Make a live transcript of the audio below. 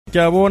ke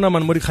a bona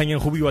man mo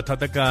dikganyeng go buiwa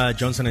thata ka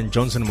Johnson &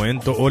 Johnson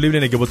moento o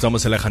lebile ne ke botsa mo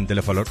selegante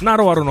le falo nna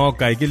re wa rona o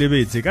kae ke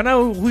lebetse kana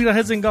go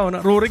iragetseng ka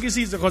ona re o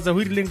rekisitse kgotsa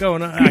go irileng ka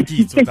ona a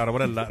ke itse tla re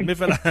bolela mme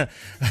fela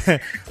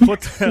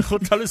go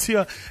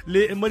tlhalosiwa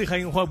le mo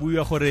dikganyeng go a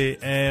buiwa gore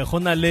go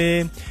na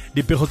le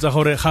dipego tsa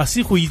gore ga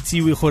se go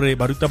itsiwe gore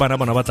barutabana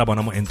bona ba tla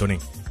bona mo entoneng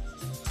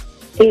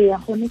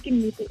gone ke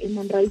nnete e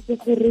mang ra itse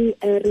gore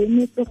re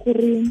emetse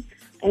gore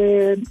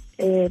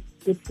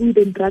the Food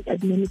and Drug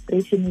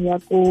Administration ya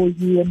ko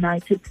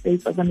United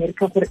States of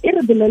America gore e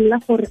re bolelela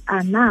gore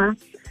ana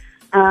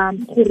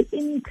gore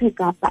intle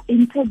kapa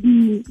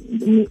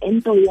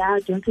ento ya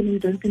Johnson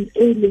 & Johnson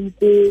e leng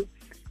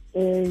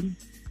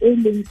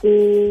ko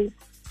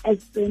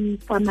Aspen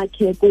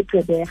Pharmacare ko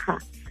Trebega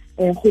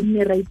go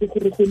nne ra itse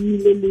gore go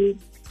nnile le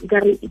go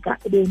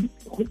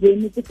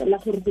emetse fela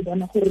gore go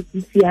bona gore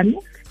di siame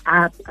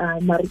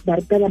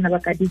barutabana ba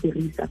ka di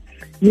dirisa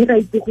mme ra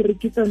itse gore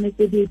ke tsone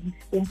tse di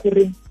edisitseng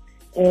gore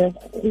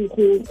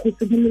go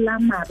simolola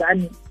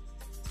maabane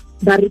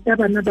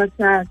barutabana ba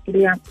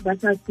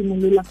sa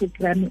simolola go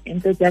kry-a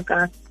meento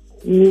jaaka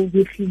go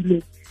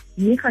begile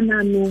mme ga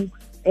naanong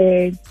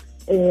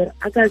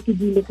a ka ke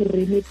buile gore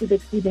re emetse the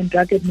Food and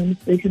Drug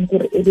Administration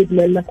gore e re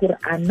bolelela gore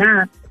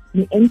ana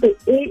meento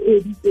e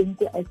editseng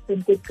ko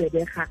Aspen ko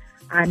Trebega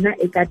ana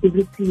e ka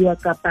dirisiwa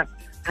kapa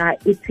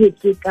e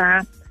tshetse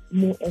ka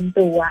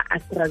moento wa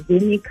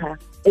AstraZeneca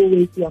o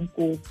etsiwang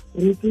ko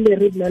re tlile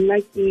re bolela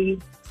ke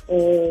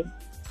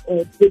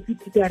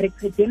Deputy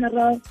Director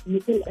General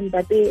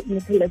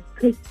Nicholas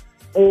Chris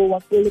wa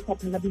ko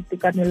lefapha la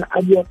boitekanelo a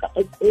bua ka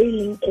e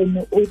leng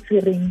ene o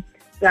tshwereng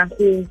ka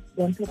go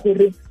bontsha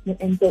gore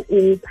moento o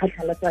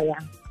phatlhalatsa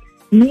yang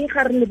mme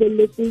ga re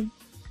lebeletse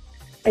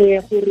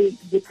gore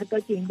bothata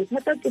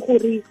ke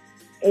gore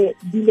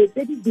dilo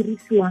tse di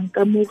dirisiwang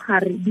ka mo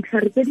gare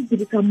ditlhare tse di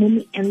dirisiwang mo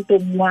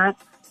moentong wa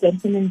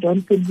Johnson &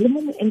 Johnson le mo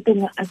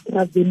moentong wa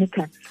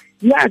AstraZeneca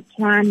di a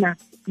tshwana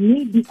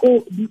mme di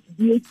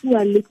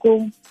etsiwa le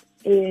ko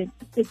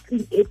section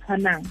e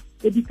tshwanang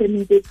tse di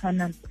femeng tse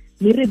tshwanang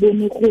mme re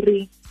bone gore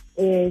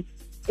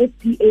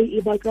FDA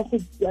e batla go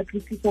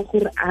batlisisa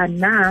gore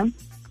ana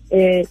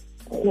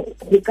go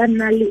ka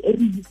nna le e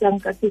re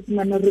bitsang ka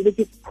seesemane re be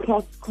ke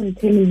cross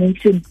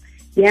contamination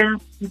ya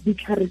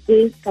ditlhare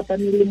tse kapa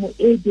melemo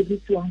e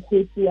dirisiwang go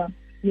etsiwa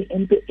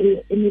meento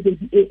e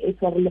mebedi e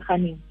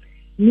farologaneng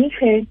mme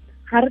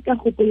ga re ka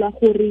gopola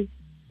gore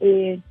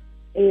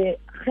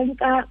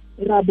nka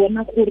ra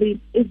bona gore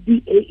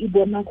FDA e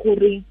bona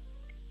gore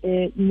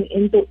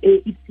meento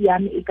e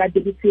siame e ka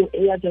dirisiwa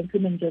e ya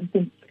Johnson &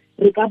 Johnson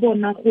re ka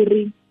bona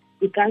gore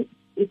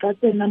e ka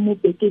tsena mo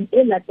bekeng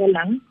e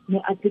latelang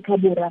mo Afrika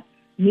Borwa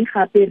mme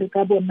gape re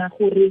ka bona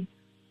gore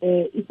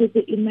e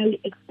setse e na le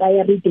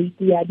expiry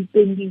date ya di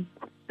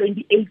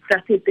 28 ka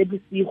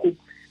Seetebosigo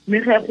mme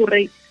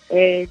gore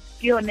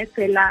ke yone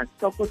fela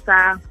soko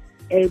sa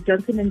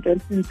Johnson &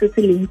 Johnson se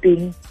se leng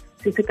teng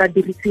se se ka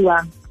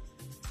dirisiwang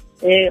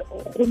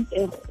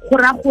go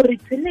ra gore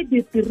tsene di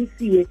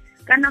dirisiwe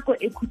ka nako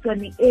e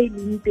khutshwane e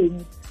leng teng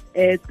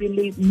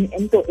pele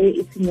meento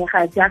e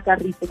senyega jaaka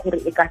re itse gore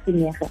e ka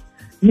senyega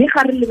mme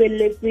ga re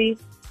lebeletse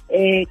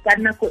ka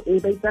nako e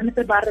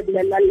baitsametse ba re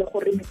bolelela le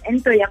gore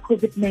meento ya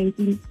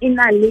COVID-19 e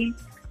na le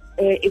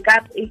e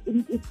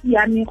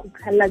siame go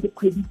tlhala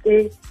dikgwedi tse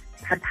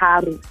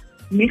thataro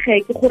mme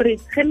ke gore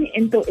ge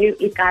meento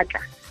e ka tla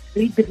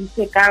re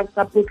dirise ka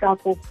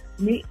potlako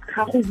mme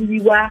ga go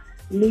buiwa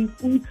le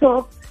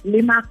puso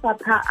le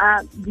mafapha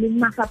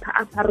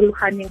a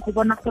farologaneng go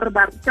bona gore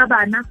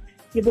barutabana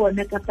ke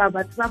bone kapa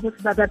batho ba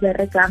botlhe ba ba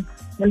berekang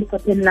mo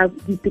lefapheng la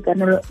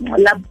boitekanelo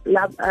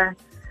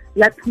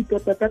la thuto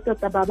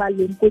tota ba ba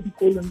leng ko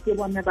dikolong ke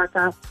bone ba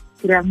ka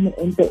kry-ang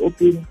moento o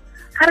pele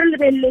ga re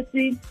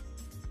lebeletse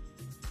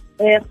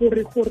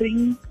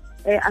goreng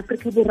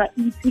Afrika Borwa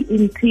itse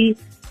into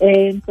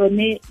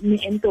tsone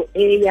meento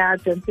e ya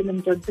Johnson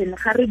 & Johnson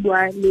ga re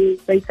bua le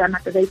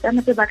baitsamate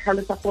ba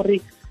tlhalosa gore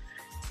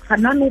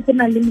ganano go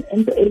na le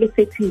meento e le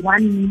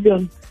 31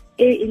 million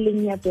e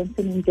leng ya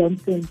Johnson &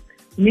 Johnson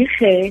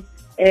mme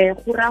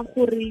go ra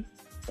gore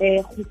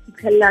go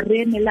fitlhela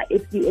re emela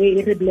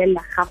FDA re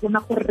bolelela ga gona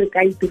gore re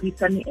ka e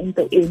dirisa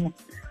meento eno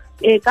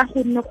ka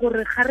gonne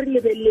gore ga re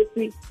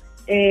lebeletse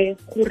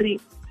gore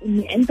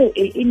meento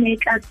e ne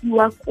tla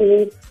tsiwa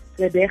ko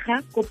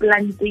Trebega ko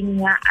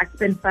planteng ya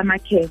Aspen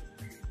Pharmacare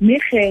mme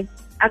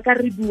a ka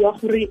re bua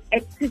gore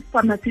active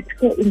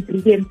pharmaceutical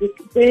ingredients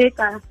tse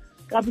ka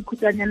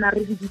bokhutsanyana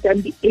re di bitsang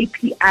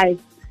di-API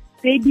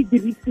tse di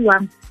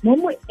dirisiwang mo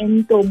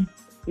moentong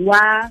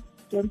wa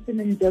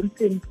Johnson &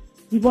 Johnson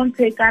di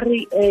bontshe ka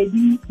re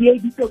di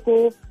editswe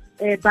ko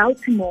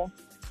Baltimore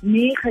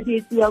mme ga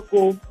di etsiwa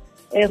ko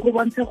go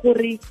bontsha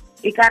gore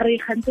e ka re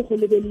gantse go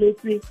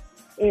lebeletswe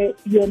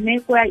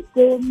yone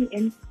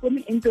ko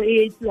meento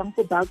e etsiwang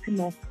ko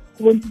Baltimore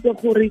go bontshitse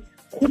gore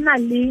go na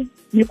le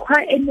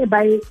mekgwa e ne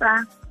ba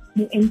etsa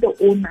moento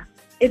ona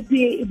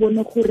FDA e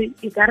bone gore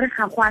e ka re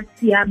ga go a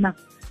siama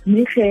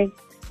mme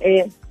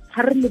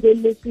ga re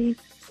lebeletse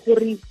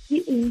gore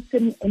ke eng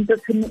se moento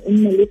tsheno e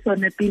nne le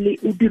sone pele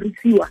o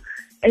dirisiwa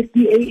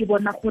FDA e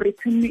bona gore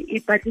tshwanetse e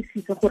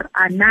batlisisa gore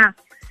ana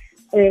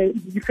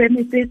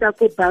difeme tse tsa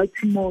ko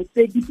Baltimore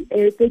tse di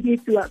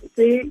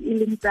e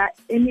leng tsa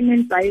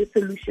Eminent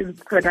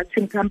Biosolutions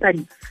Production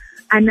Company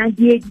ana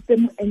di editse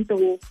moento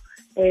o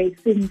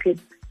sentle.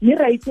 Mme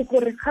ra itse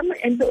gore ga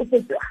moento o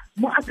fetsa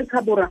mo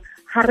Afrika Borwa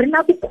ga rena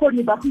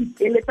bokgoni ba go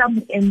ikeletsa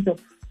moento,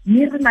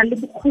 mme re na le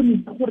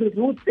bokgoni ba gore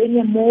re o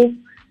tsenye mo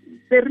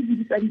se re di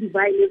bitsang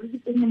di-vial, re di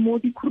tsenye mo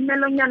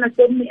dikhurumelonyana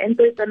tse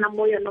moento e tsena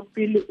mo yona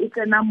pele e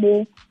tsena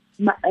mo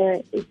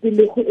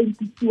pele go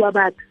entisiwa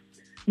batho.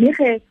 Mme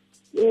ge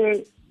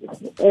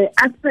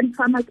Aspen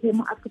Pharmacare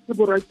mo Afrika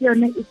Borwa ke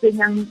yone e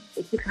tsenyang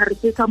setlhare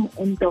se sa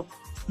moento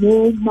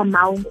mo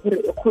mamaong gore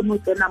e kgone go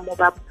tsena mo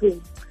bathong.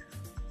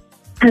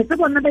 Ga se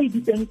bona ba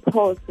editseng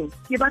phoso,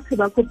 ke batho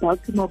ba ko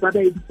Baltimore ba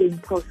editseng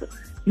phoso.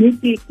 Mme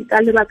ke ka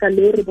lebaka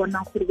le re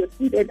bonang gore the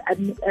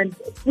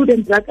Food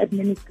and Drug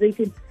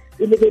Administration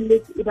e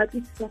lebeletse e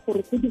batlisisa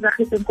gore go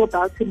diragetseng ko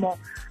Baltimore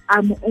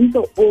a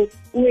moento o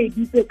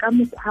editse ka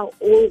mokgwa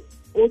o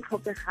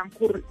tlhokegang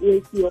gore e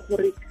etsiwe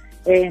gore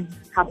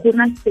ga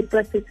gona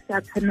sepe se se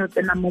sa tshwanela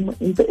tsena mo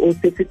moento o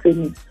se se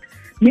tseneng.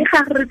 Mme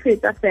ga re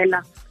fetsa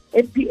fela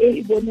FDA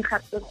e bone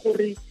gape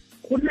gore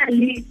go na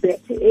le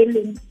batho e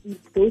leng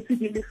dose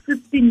di le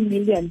 15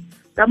 million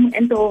ka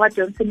moento wa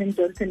Johnson &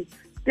 Johnson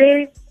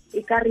tse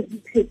e ka re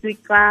ditshetswe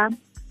ka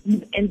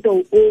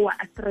moento o wa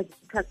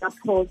AstraZeneca ka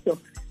phoso.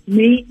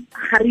 Mme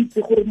ga re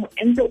itse gore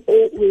moento o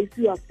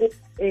etsiwa ko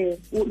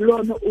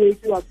lona o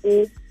etsiwa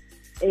ko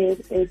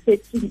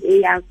section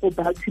e ya ko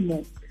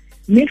Baltimore.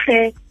 Mme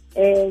ge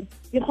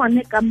ke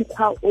gone ka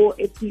mokgwa o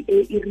FDA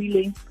e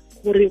rileng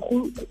gore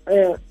go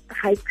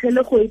ga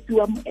itsele go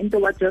etsiwa moento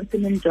wa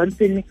Johnson &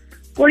 Johnson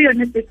ko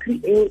yone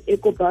factory e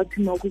ko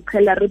Baltimore go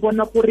tlhela re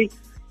bona gore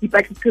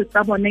dipatlisiso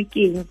tsa bone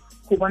keng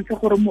go bontsha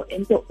gore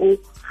moento o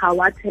ga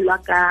wa tshelwa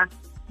ka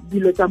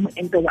dilo tsa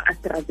moento wa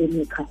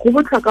AstraZeneca. Go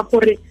botlhokwa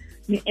gore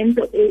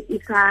meento e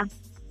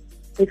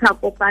sa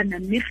kopana,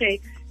 mme ge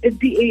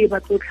FDA ba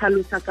tlo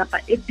tlhalosa kapa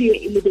FDA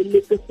e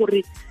lebeletse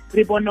gore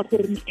re bona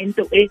gore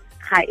meento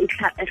ga e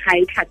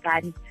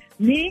tlhakane.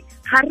 Mme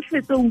ga re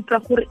fetsa utlwa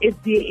gore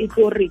FDA e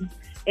tlo reng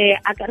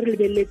a ka re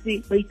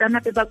lebeletse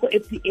baitanape ba ko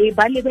FDA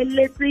ba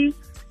lebeletse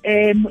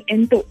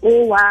moento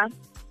o wa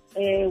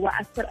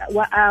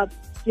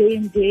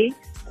J&J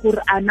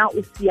gore ana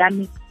o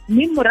siame.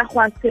 Mme morago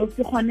a seo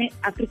ke gone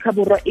Afrika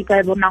Borwa e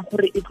ka bonang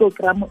gore e tlo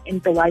kry-a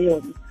moento wa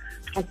yone.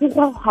 Ga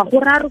go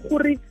rare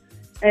gore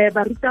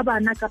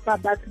barutabana kapa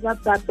batho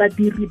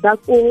badiri ba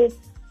ko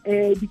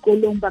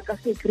dikolong ba ka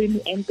se kry-e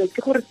moento,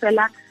 ke gore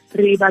fela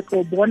re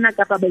batlo bona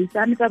kapa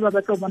baitsane ka ba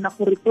batlo bona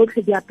gore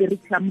tsotlhe di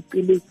aperetswa mo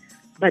pele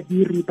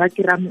badiri ba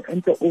kry-a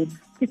moento o.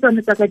 Ke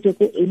tsone tsa ka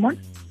jeko Amon.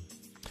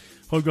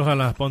 Go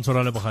gala sponsor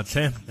le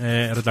bogatlhe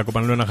re tla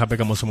kopana le yona gape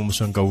ka moso mo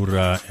mosong ka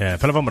ura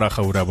fela fa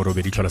moraga ura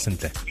borobedi tlhola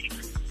sentle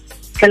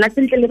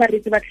le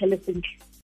baretsi ba tlhele sentle.